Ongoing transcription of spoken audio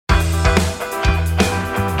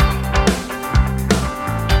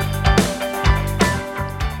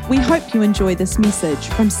hope you enjoy this message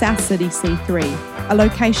from South City C3, a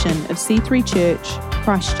location of C3 Church,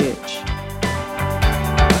 Christchurch.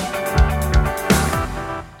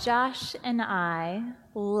 Josh and I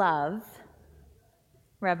love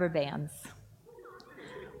rubber bands.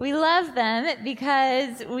 We love them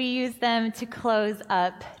because we use them to close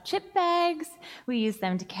up chip bags, we use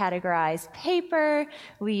them to categorize paper,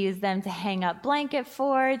 we use them to hang up blanket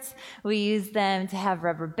forts, we use them to have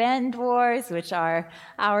rubber band wars, which are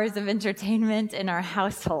hours of entertainment in our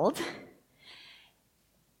household.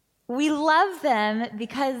 We love them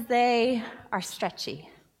because they are stretchy.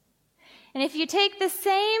 And if you take the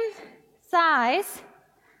same size,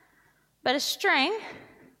 but a string,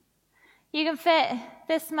 you can fit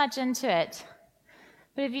this much into it.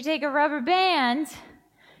 But if you take a rubber band,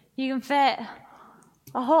 you can fit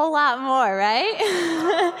a whole lot more,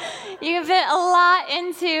 right? You can fit a lot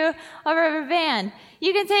into a rubber band.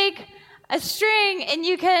 You can take a string and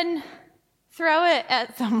you can throw it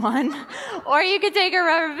at someone, or you could take a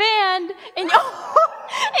rubber band and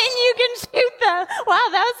you can shoot them. Wow,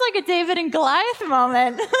 that was like a David and Goliath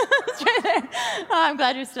moment. Oh, I'm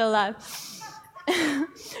glad you're still alive.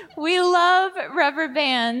 We love rubber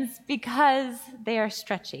bands because they are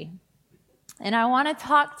stretchy. And I want to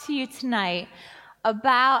talk to you tonight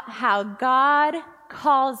about how God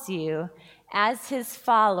calls you as his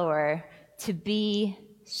follower to be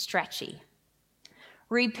stretchy.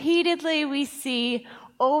 Repeatedly, we see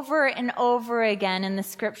over and over again in the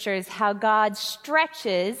scriptures how God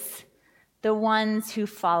stretches the ones who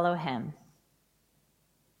follow him.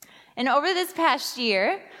 And over this past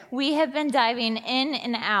year, we have been diving in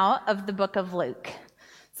and out of the book of Luke.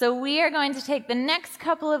 So we are going to take the next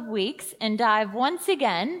couple of weeks and dive once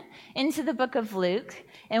again into the book of Luke,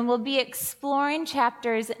 and we'll be exploring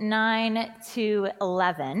chapters 9 to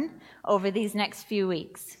 11 over these next few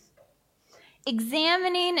weeks,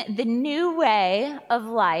 examining the new way of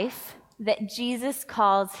life that Jesus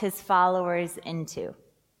calls his followers into.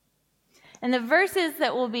 And the verses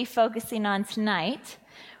that we'll be focusing on tonight,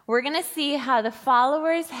 we're going to see how the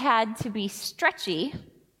followers had to be stretchy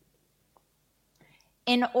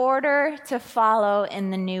in order to follow in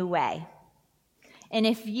the new way. And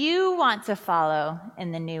if you want to follow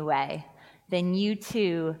in the new way, then you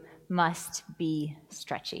too must be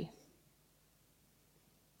stretchy.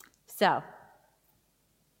 So,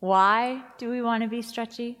 why do we want to be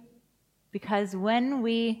stretchy? Because when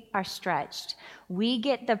we are stretched, we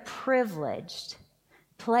get the privileged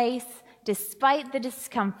place, despite the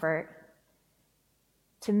discomfort,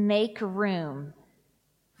 to make room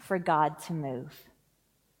for God to move.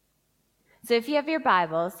 So if you have your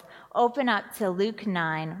Bibles, open up to Luke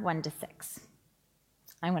 9, 1-6.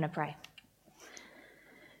 I'm going to pray.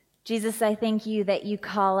 Jesus, I thank you that you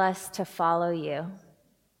call us to follow you.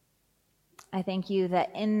 I thank you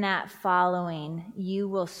that in that following, you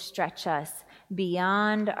will stretch us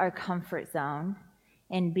beyond our comfort zone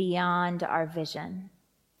and beyond our vision.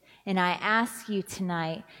 And I ask you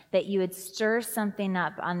tonight that you would stir something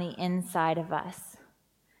up on the inside of us,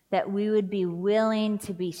 that we would be willing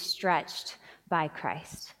to be stretched by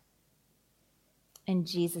Christ. In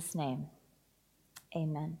Jesus' name,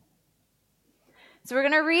 amen. So we're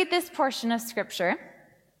going to read this portion of Scripture,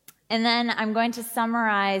 and then I'm going to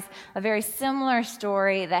summarize a very similar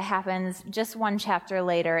story that happens just one chapter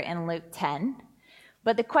later in Luke 10.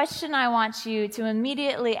 But the question I want you to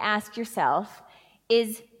immediately ask yourself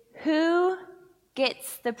is, who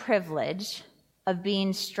gets the privilege of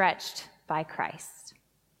being stretched by Christ?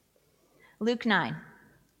 Luke 9.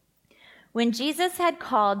 When Jesus had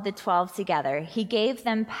called the 12 together, he gave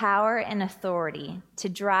them power and authority to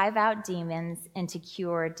drive out demons and to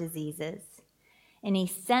cure diseases. And he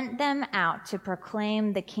sent them out to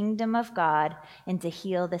proclaim the kingdom of God and to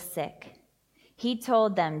heal the sick. He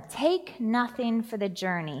told them, "Take nothing for the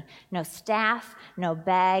journey, no staff, no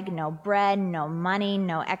bag, no bread, no money,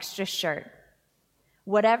 no extra shirt.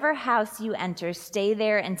 Whatever house you enter, stay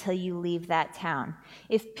there until you leave that town.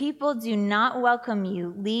 If people do not welcome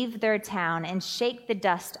you, leave their town and shake the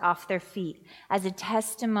dust off their feet as a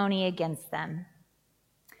testimony against them."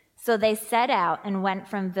 So they set out and went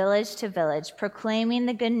from village to village, proclaiming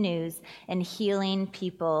the good news and healing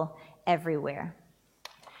people everywhere.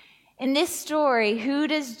 In this story, who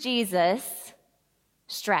does Jesus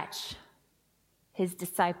stretch? His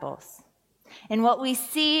disciples. And what we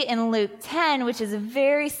see in Luke 10, which is a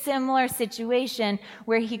very similar situation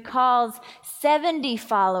where he calls 70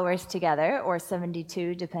 followers together, or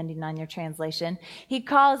 72, depending on your translation. He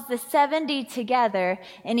calls the 70 together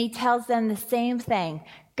and he tells them the same thing.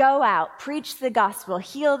 Go out, preach the gospel,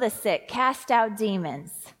 heal the sick, cast out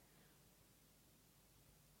demons.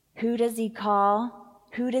 Who does he call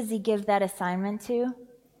Who does he give that assignment to?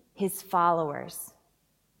 His followers.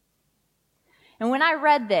 And when I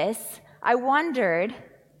read this, I wondered,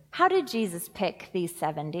 how did Jesus pick these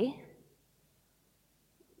 70?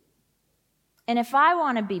 And if I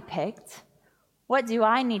want to be picked, what do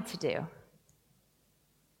I need to do?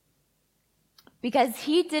 Because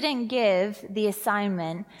he didn't give the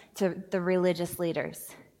assignment to the religious leaders.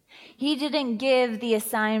 He didn't give the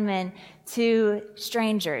assignment to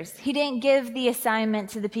strangers. He didn't give the assignment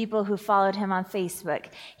to the people who followed him on Facebook.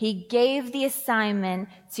 He gave the assignment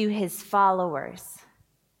to his followers.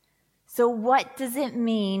 So what does it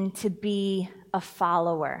mean to be a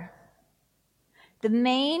follower? The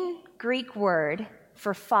main Greek word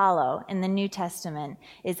for follow in the New Testament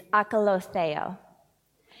is akalotheo,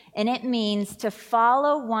 and it means to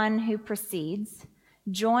follow one who precedes,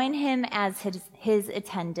 join him as his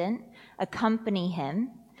attendant, accompany him,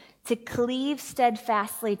 to cleave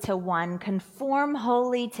steadfastly to one, conform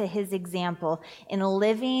wholly to his example in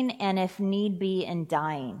living and, if need be, in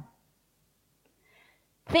dying.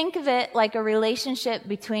 Think of it like a relationship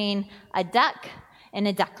between a duck and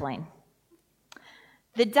a duckling.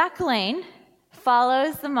 The duckling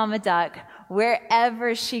follows the mama duck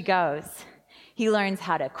wherever she goes. He learns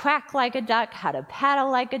how to quack like a duck, how to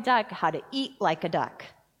paddle like a duck, how to eat like a duck.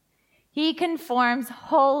 He conforms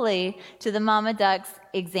wholly to the mama duck's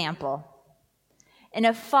example. And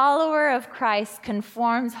a follower of Christ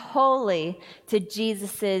conforms wholly to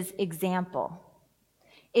Jesus' example.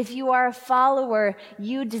 If you are a follower,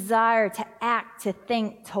 you desire to act, to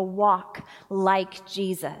think, to walk like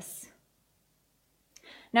Jesus.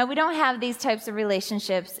 Now, we don't have these types of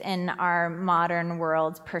relationships in our modern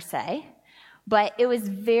world per se, but it was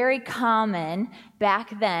very common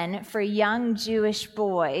back then for young Jewish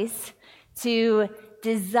boys to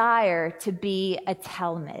desire to be a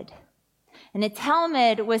Talmud. And a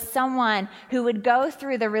Talmud was someone who would go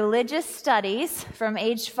through the religious studies from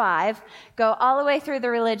age 5, go all the way through the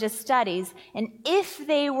religious studies, and if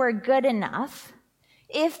they were good enough,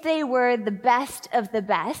 if they were the best of the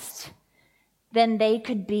best, then they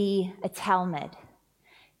could be a Talmud.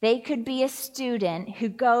 They could be a student who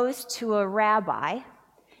goes to a rabbi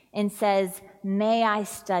and says, "May I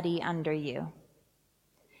study under you?"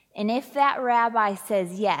 And if that rabbi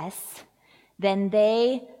says yes, then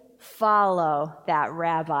they follow that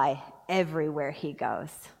rabbi everywhere he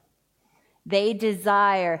goes. They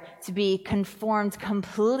desire to be conformed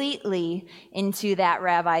completely into that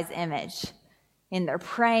rabbi's image. In their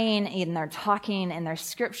praying, in their talking, in their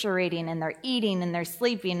scripture reading, in their eating, in their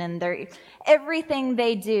sleeping, in their everything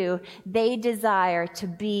they do, they desire to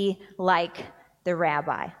be like the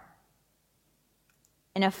rabbi.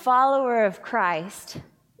 And a follower of Christ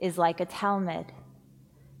is like a Talmud,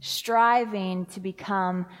 striving to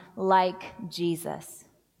become like Jesus.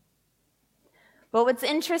 But what's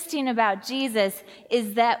interesting about Jesus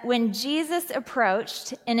is that when Jesus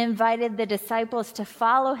approached and invited the disciples to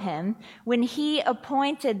follow him, when he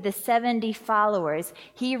appointed the 70 followers,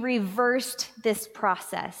 he reversed this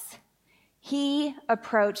process. He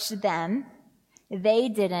approached them, they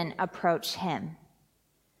didn't approach him.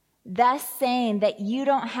 Thus saying that you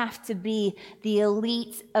don't have to be the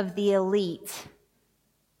elite of the elite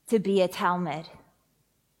to be a Talmud.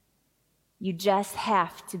 You just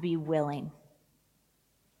have to be willing.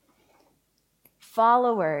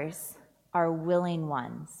 Followers are willing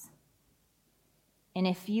ones. And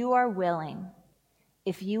if you are willing,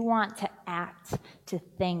 if you want to act, to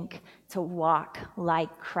think, to walk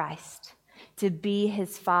like Christ, to be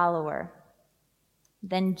his follower,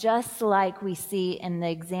 then just like we see in the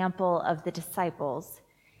example of the disciples,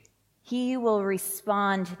 he will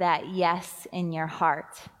respond to that yes in your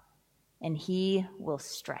heart, and he will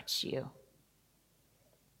stretch you.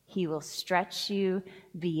 He will stretch you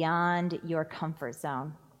beyond your comfort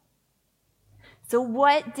zone. So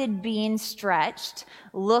what did being stretched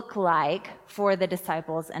look like for the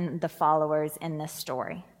disciples and the followers in this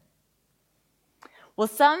story? Well,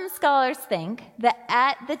 some scholars think that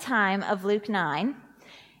at the time of Luke 9,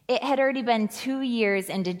 it had already been 2 years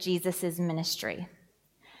into Jesus' ministry.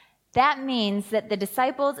 That means that the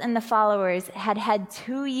disciples and the followers had had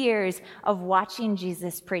 2 years of watching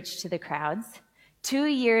Jesus preach to the crowds, 2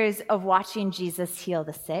 years of watching Jesus heal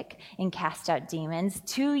the sick and cast out demons,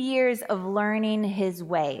 2 years of learning his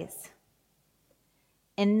ways.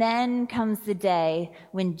 And then comes the day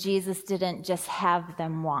when Jesus didn't just have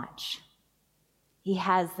them watch. He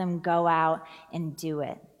has them go out and do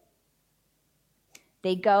it.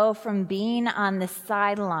 They go from being on the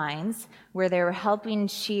sidelines where they were helping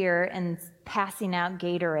cheer and passing out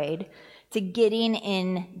Gatorade to getting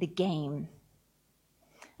in the game.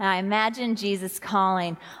 And I imagine Jesus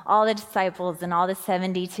calling all the disciples and all the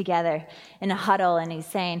 70 together in a huddle, and he's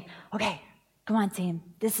saying, okay, come on, team.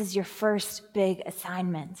 This is your first big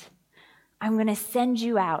assignment. I'm going to send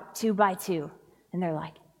you out 2 by 2. And they're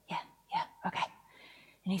like, yeah, okay.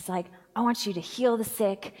 And he's like, I want you to heal the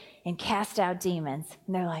sick and cast out demons.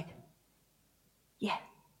 And they're like,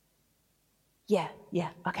 yeah,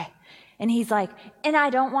 okay. And he's like, and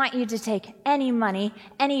I don't want you to take any money,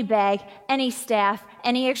 any bag, any staff,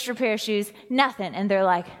 any extra pair of shoes, nothing. And they're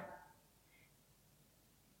like,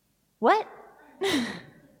 what? And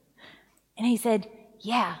he said,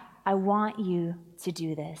 yeah, I want you to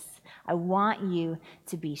do this. I want you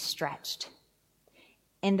to be stretched.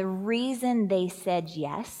 And the reason they said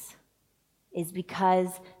yes is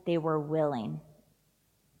because they were willing.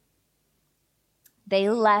 They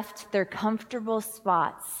left their comfortable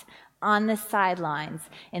spots on the sidelines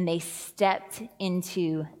and they stepped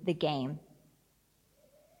into the game.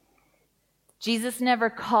 Jesus never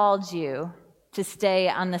called you to stay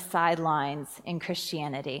on the sidelines in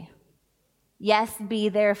Christianity. Yes, be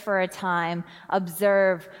there for a time,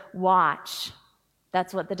 observe, watch.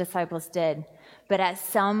 That's what the disciples did. But at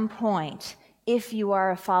some point, if you are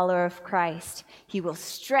a follower of Christ, he will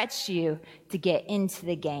stretch you to get into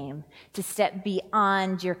the game, to step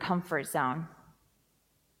beyond your comfort zone.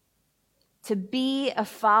 To be a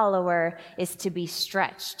follower is to be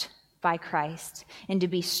stretched by Christ, and to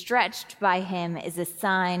be stretched by him is a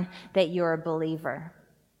sign that you're a believer.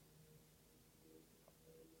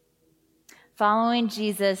 Following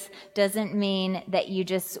Jesus doesn't mean that you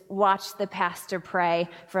just watch the pastor pray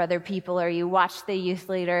for other people or you watch the youth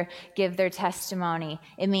leader give their testimony.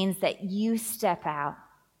 It means that you step out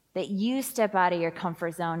of your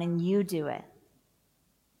comfort zone and you do it.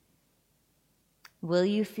 Will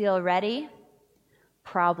you feel ready?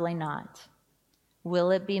 Probably not.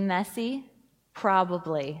 Will it be messy?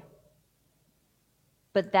 Probably.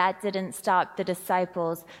 But that didn't stop the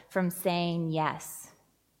disciples from saying yes.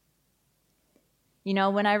 You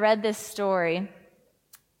know, when I read this story,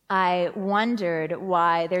 I wondered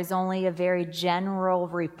why there's only a very general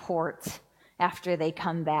report after they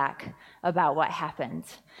come back about what happened.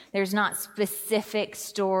 There's not specific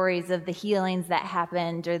stories of the healings that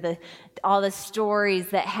happened or all the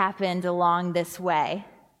stories that happened along this way.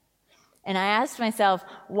 And I asked myself,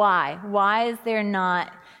 why? Why is there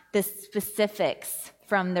not the specifics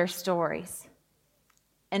from their stories?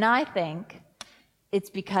 And I think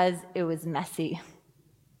it's because it was messy.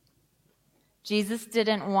 Jesus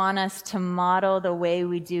didn't want us to model the way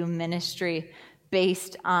we do ministry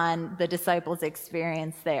based on the disciples'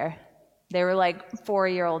 experience there. They were like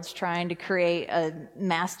 4-year-olds trying to create a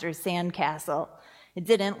master's sandcastle. It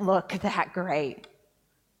didn't look that great.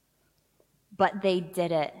 But they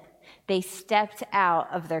did it. They stepped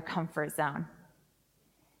out of their comfort zone.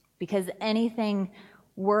 Because anything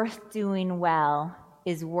worth doing well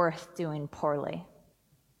is worth doing poorly.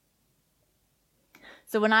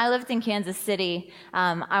 So when I lived in Kansas City,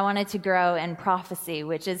 I wanted to grow in prophecy,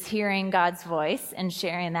 which is hearing God's voice and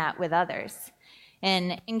sharing that with others.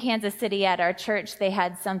 And in Kansas City at our church, they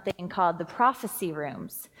had something called the prophecy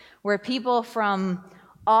rooms, where people from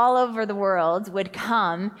all over the world would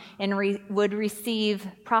come and would receive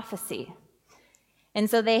prophecy. And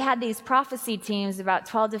so they had these prophecy teams, about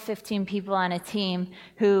 12 to 15 people on a team,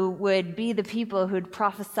 who would be the people who'd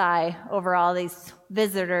prophesy over all these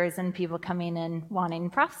visitors and people coming in wanting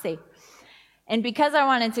prophecy. And because I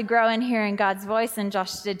wanted to grow in hearing God's voice, and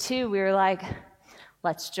Josh did too, we were like,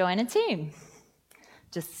 let's join a team.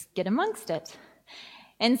 Just get amongst it.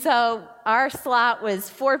 And so our slot was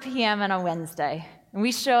 4 p.m. on a Wednesday. And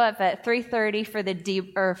we show up at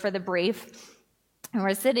 3:30 for the brief. And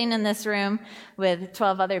we're sitting in this room with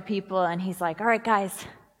 12 other people, and he's like, all right, guys,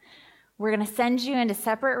 we're going to send you into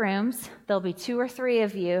separate rooms. There'll be 2 or 3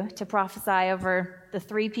 of you to prophesy over the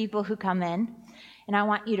 3 people who come in. And I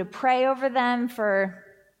want you to pray over them for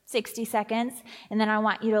 60 seconds, and then I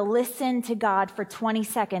want you to listen to God for 20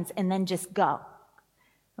 seconds, and then just go.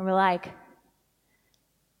 And we're like,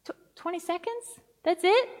 20 seconds? That's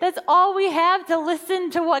it? That's all we have to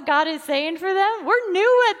listen to what God is saying for them? We're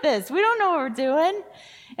new at this. We don't know what we're doing.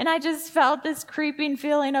 And I just felt this creeping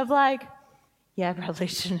feeling of like, yeah, I probably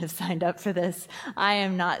shouldn't have signed up for this. I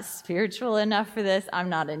am not spiritual enough for this. I'm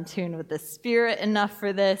not in tune with the Spirit enough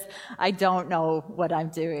for this. I don't know what I'm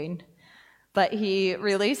doing. But he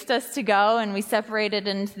released us to go, and we separated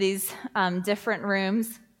into these different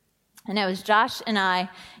rooms. And it was Josh and I,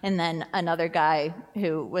 and then another guy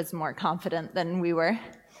who was more confident than we were.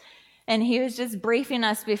 And he was just briefing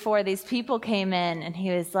us before these people came in, and he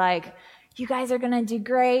was like, you guys are going to do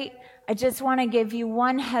great. I just want to give you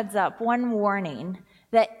one heads up, one warning,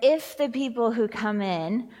 that if the people who come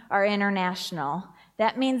in are international,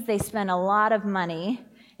 that means they spend a lot of money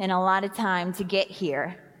and a lot of time to get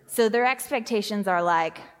here. So their expectations are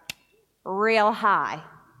like real high.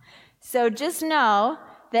 So just know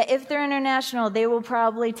that if they're international, they will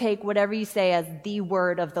probably take whatever you say as the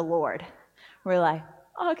word of the Lord. We're like,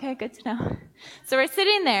 oh, okay, good to know. So we're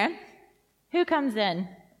sitting there. Who comes in?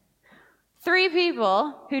 3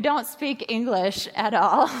 people who don't speak English at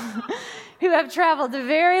all, who have traveled a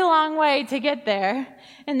very long way to get there,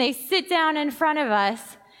 and they sit down in front of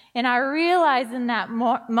us, and I realize in that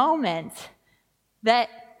moment that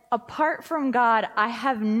apart from God, I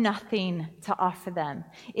have nothing to offer them.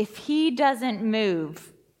 If He doesn't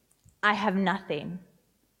move, I have nothing.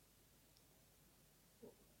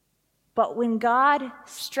 But when God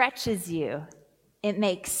stretches you, it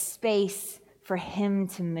makes space for Him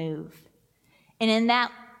to move. And in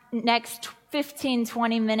that next 15,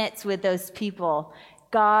 20 minutes with those people,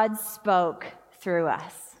 God spoke through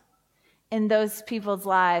us. And those people's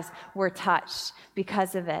lives were touched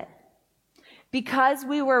because of it. Because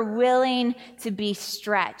we were willing to be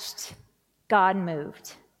stretched, God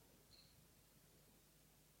moved.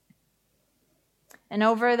 And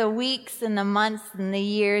over the weeks and the months and the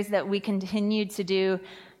years that we continued to do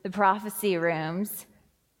the prophecy rooms,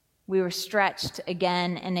 we were stretched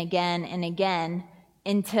again and again and again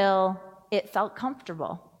until it felt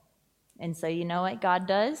comfortable. And so you know what God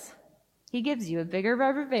does? He gives you a bigger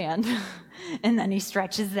rubber band, and then He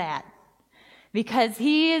stretches that. Because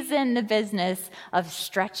He is in the business of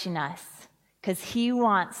stretching us, because He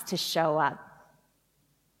wants to show up.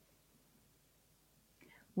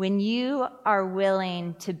 When you are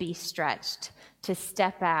willing to be stretched, to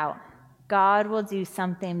step out, God will do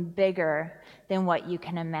something bigger than what you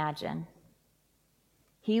can imagine.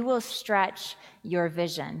 He will stretch your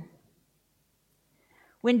vision.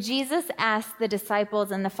 When Jesus asked the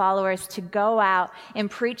disciples and the followers to go out and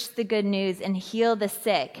preach the good news and heal the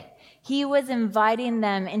sick, He was inviting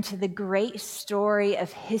them into the great story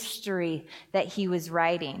of history that He was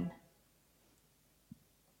writing.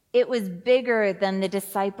 It was bigger than the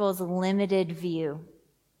disciples' limited view.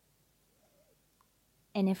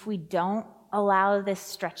 And if we don't allow this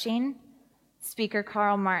stretching, Speaker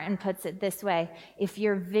Carl Martin puts it this way: if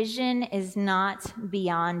your vision is not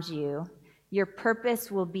beyond you, your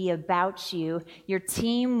purpose will be about you, your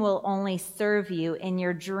team will only serve you, and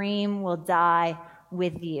your dream will die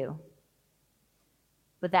with you.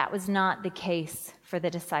 But that was not the case for the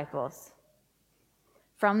disciples.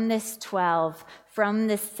 From this 12, from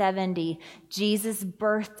this 70, Jesus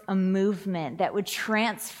birthed a movement that would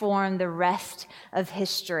transform the rest of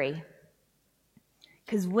history.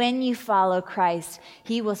 Because when you follow Christ,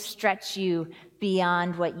 He will stretch you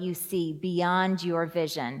beyond what you see, beyond your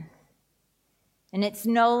vision. And it's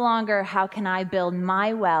no longer, how can I build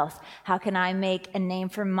my wealth? How can I make a name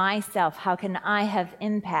for myself? How can I have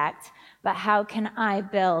impact? But how can I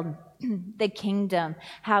build the kingdom?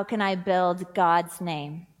 How can I build God's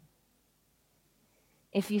name?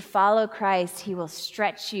 If you follow Christ, He will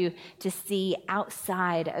stretch you to see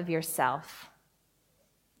outside of yourself.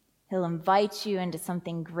 He'll invite you into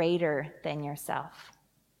something greater than yourself.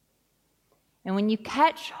 And when you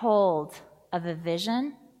catch hold of a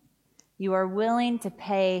vision, you are willing to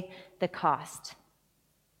pay the cost.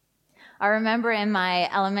 I remember in my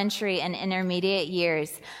elementary and intermediate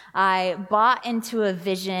years, I bought into a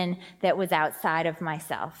vision that was outside of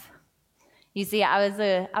myself. You see, I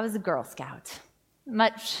was a Girl Scout,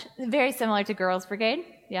 very similar to Girls Brigade,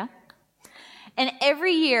 yeah? And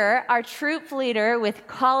every year, our troop leader would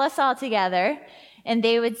call us all together, and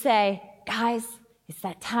they would say, guys, it's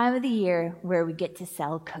that time of the year where we get to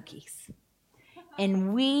sell cookies.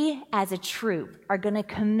 And we, as a troop, are going to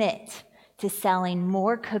commit to selling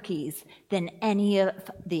more cookies than any of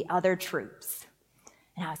the other troops.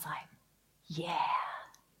 And I was like, yeah,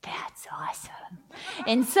 that's awesome.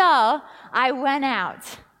 And so I went out.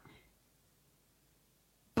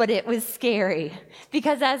 But it was scary,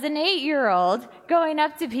 because as an 8-year-old, going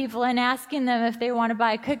up to people and asking them if they want to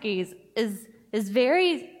buy cookies is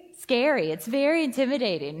very scary. It's very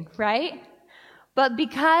intimidating, right? But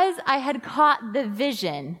because I had caught the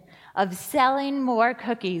vision of selling more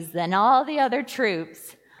cookies than all the other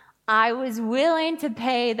troops, I was willing to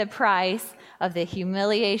pay the price of the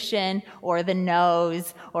humiliation or the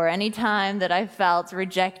no's or any time that I felt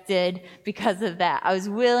rejected because of that. I was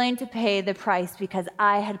willing to pay the price because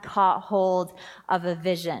I had caught hold of a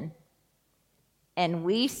vision. And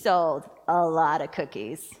we sold a lot of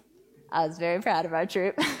cookies. I was very proud of our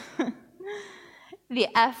troop. The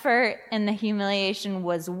effort and the humiliation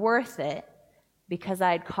was worth it because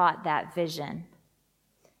I had caught that vision.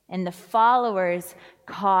 And the followers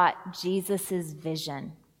caught Jesus'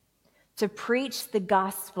 vision to preach the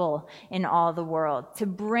gospel in all the world, to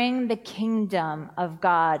bring the kingdom of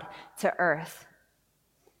God to earth.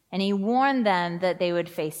 And he warned them that they would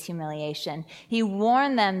face humiliation. He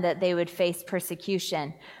warned them that they would face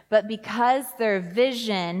persecution. But because their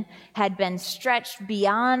vision had been stretched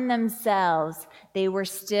beyond themselves, they were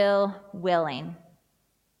still willing.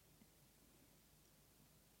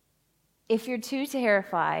 If you're too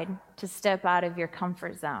terrified to step out of your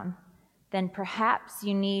comfort zone, then perhaps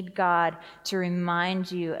you need God to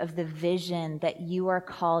remind you of the vision that you are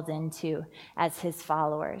called into as his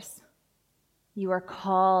followers. You are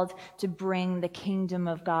called to bring the kingdom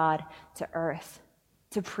of God to earth,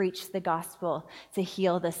 to preach the gospel, to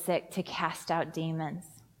heal the sick, to cast out demons.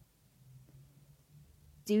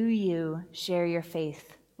 Do you share your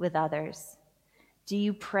faith with others? Do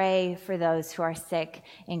you pray for those who are sick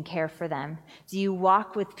and care for them? Do you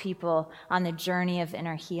walk with people on the journey of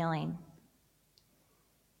inner healing?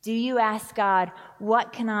 Do you ask God,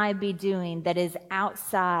 what can I be doing that is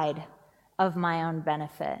outside of my own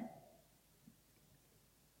benefit?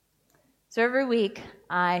 So every week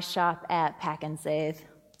I shop at Pack and Save.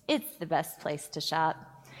 It's the best place to shop,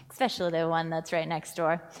 especially the one that's right next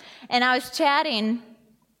door. And I was chatting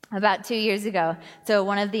about 2 years ago to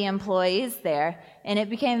one of the employees there, and it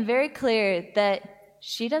became very clear that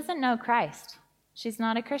she doesn't know Christ. She's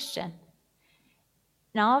not a Christian.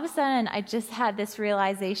 And all of a sudden, I just had this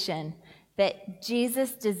realization that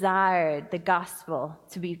Jesus desired the gospel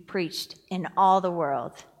to be preached in all the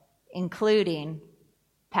world, including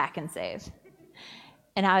Pack and Save.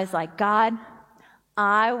 And I was like, God,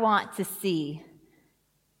 I want to see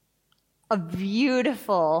a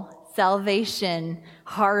beautiful salvation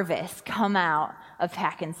harvest come out of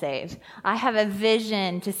Pack and Save. I have a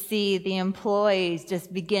vision to see the employees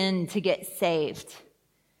just begin to get saved.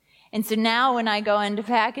 And so now when I go into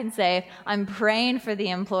Pack and Save, I'm praying for the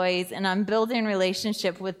employees and I'm building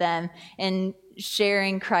relationship with them and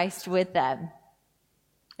sharing Christ with them.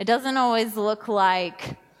 It doesn't always look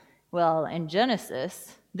like, well, in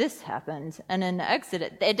Genesis, this happened, and in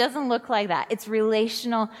Exodus, it doesn't look like that. It's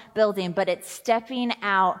relational building, but it's stepping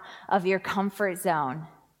out of your comfort zone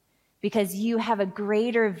because you have a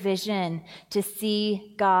greater vision to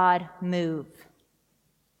see God move.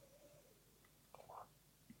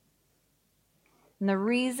 And the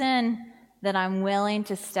reason that I'm willing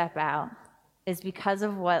to step out is because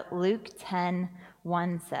of what Luke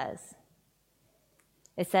 10:1 says.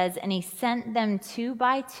 It says, and he sent them 2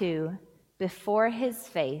 by 2 before his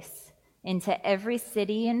face into every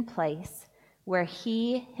city and place where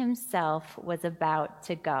he himself was about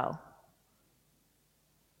to go.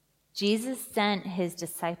 Jesus sent his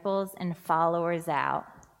disciples and followers out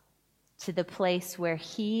to the place where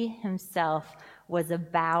he himself was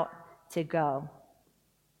about to go.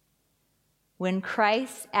 When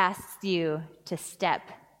Christ asks you to step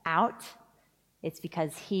out, it's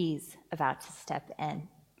because he's about to step in.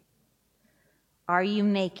 Are you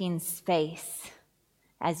making space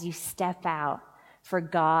as you step out for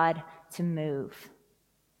God to move?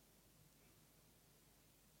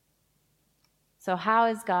 So how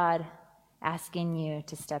is God asking you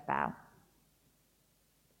to step out?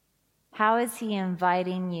 How is he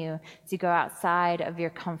inviting you to go outside of your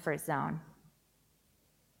comfort zone?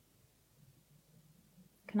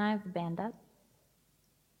 Can I have the band up?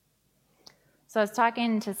 So I was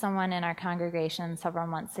talking to someone in our congregation several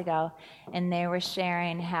months ago, and they were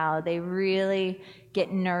sharing how they really get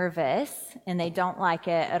nervous and they don't like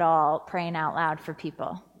it at all praying out loud for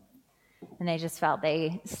people. And they just felt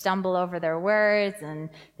they stumble over their words and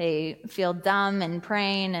they feel dumb in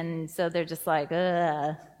praying, and so they're just like,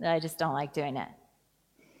 ugh, I just don't like doing it.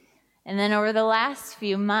 And then over the last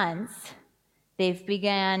few months, they've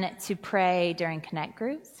began to pray during connect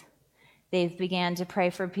groups. They've began to pray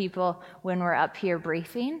for people when we're up here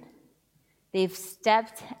briefing. They've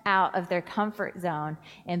stepped out of their comfort zone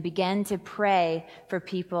and began to pray for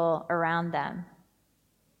people around them.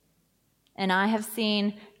 And I have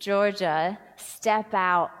seen Georgia step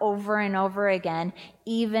out over and over again,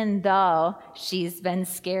 even though she's been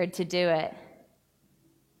scared to do it.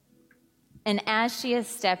 And as she has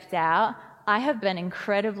stepped out, I have been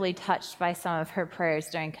incredibly touched by some of her prayers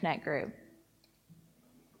during Connect Group,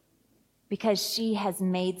 because she has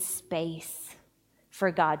made space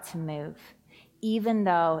for God to move, even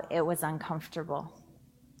though it was uncomfortable.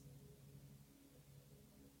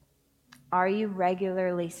 Are you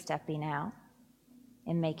regularly stepping out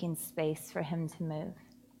and making space for him to move?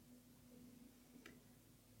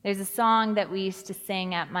 There's a song that we used to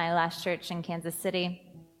sing at my last church in Kansas City,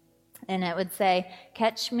 And it would say,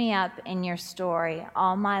 catch me up in your story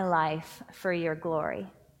all my life for your glory.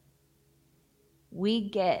 We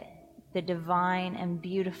get the divine and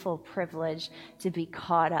beautiful privilege to be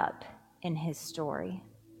caught up in his story.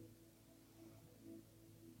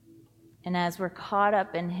 And as we're caught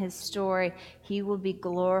up in his story, he will be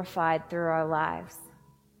glorified through our lives.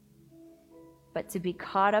 But to be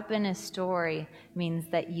caught up in his story means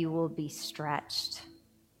that you will be stretched.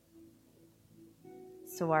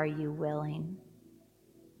 So are you willing?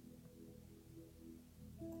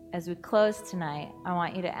 As we close tonight, I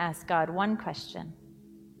want you to ask God one question.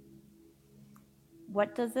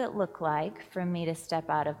 What does it look like for me to step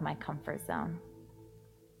out of my comfort zone?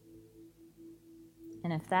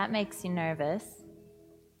 And if that makes you nervous,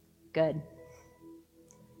 good.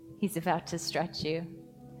 He's about to stretch you.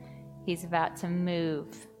 He's about to move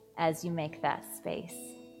as you make that space.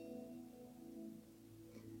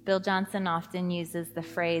 Bill Johnson often uses the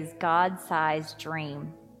phrase God-sized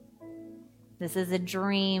dream. This is a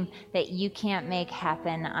dream that you can't make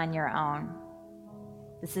happen on your own.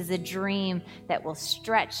 This is a dream that will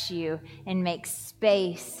stretch you and make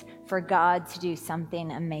space for God to do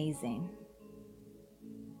something amazing.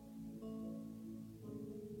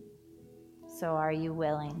 So are you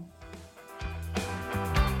willing?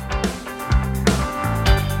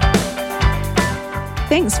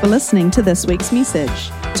 Thanks for listening to this week's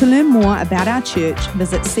message. To learn more about our church,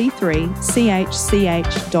 visit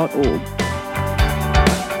c3chch.org.